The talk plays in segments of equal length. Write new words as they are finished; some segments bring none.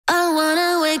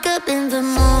wake up in the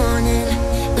morning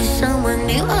with someone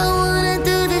new. I wanna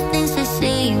do the things they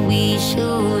say we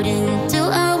shouldn't do.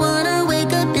 I wanna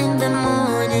wake up in the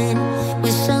morning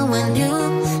with someone new.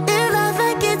 Live life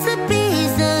like it's a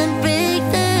piece and break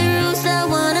the rules. I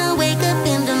wanna wake up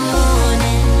in the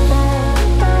morning.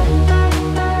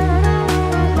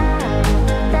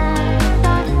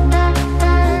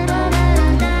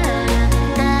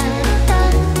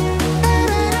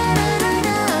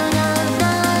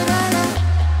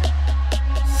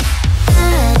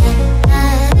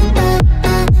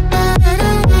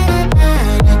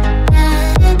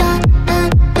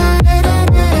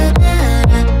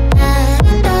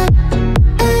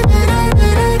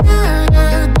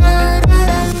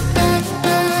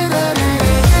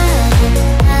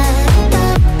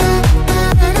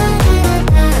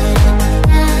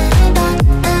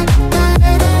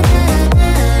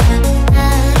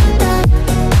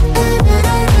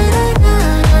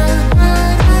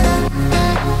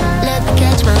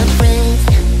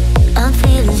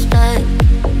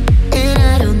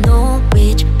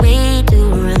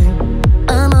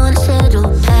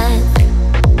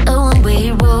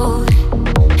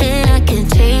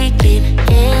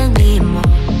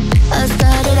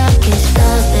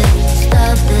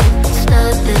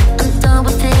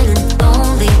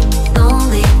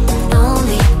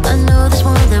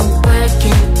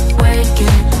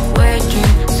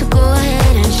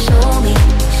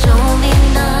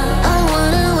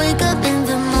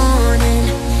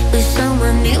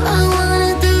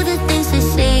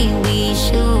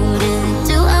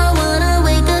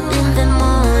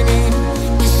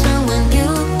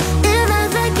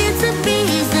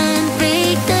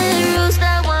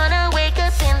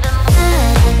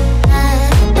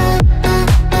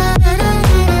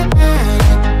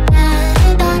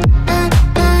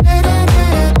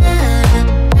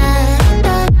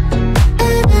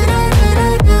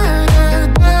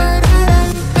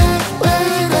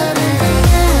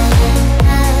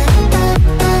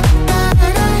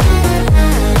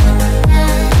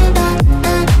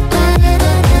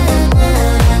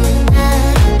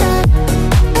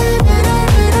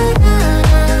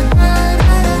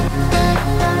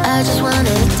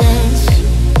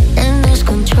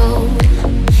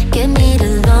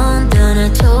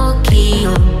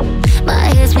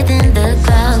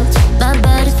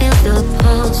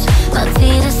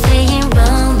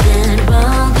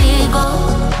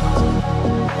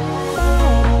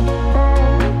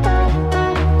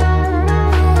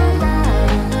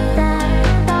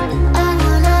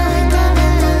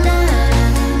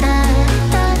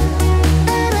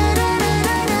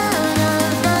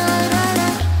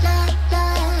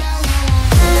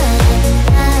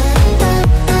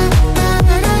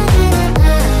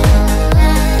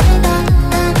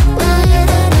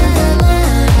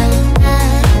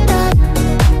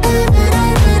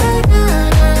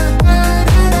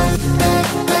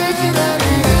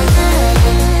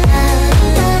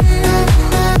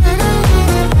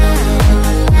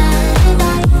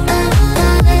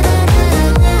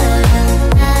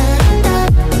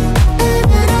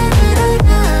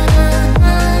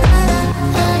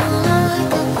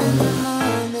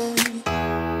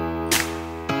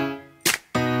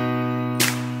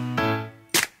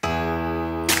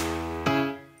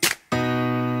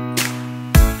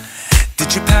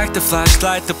 The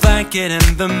flashlight, the blanket,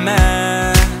 and the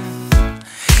map.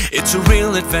 It's a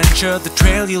real adventure, the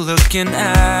trail you're looking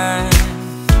at.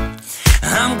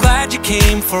 I'm glad you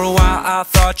came. For a while I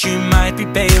thought you might be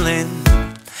bailing.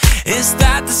 Is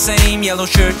that the same yellow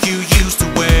shirt you used to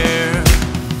wear?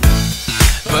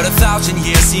 But 1,000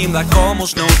 years seem like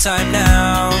almost no time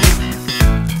now.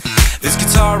 This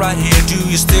guitar right here, do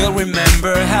you still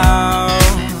remember how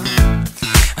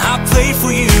I played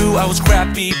for you? I was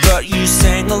crappy, but you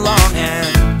sang along,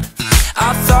 and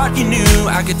I thought you knew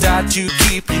I could die to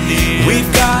keep you near.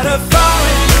 We've got a fire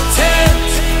in the tent.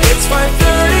 It's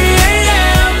 5:30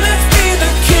 a.m. Let's be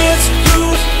the kids who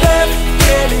left,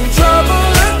 get in trouble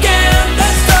again.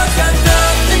 That stuff's got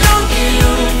nothing on you.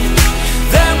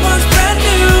 That was brand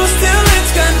new, still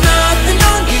it's got nothing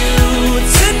on you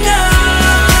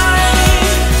tonight.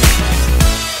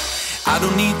 I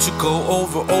don't need to go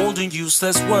over old and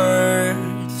useless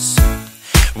words.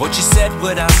 What you said,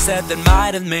 what I said, that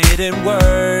might have made it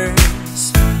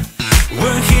worse.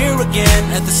 We're here again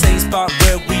at the same spot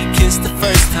where we kissed the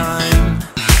first time.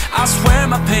 I swear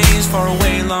my pain's far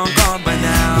away, long gone by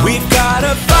now. We've got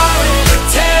a fire in the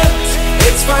tent.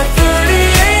 It's 5:30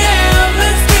 a.m.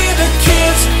 Let's be the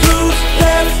kids who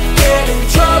left, get in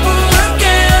trouble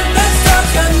again. That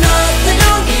stuff's got nothing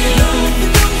on you.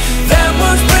 That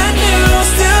was brand new,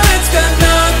 still it's got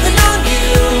nothing on you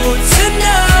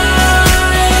tonight.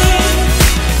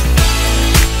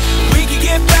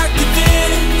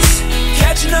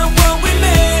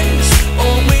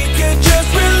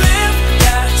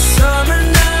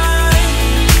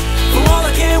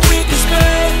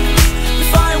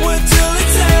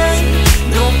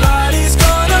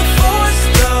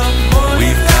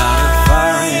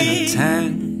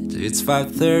 It's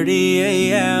 5:30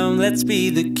 a.m. Let's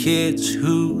be the kids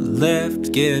who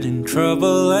left, get in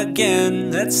trouble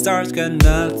again. That star's got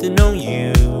nothing on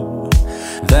you.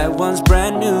 That one's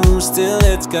brand new, still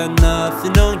it's got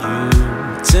nothing on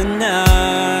you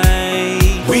tonight.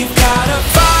 We've got a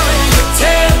fire in the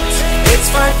tent. It's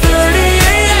 5:30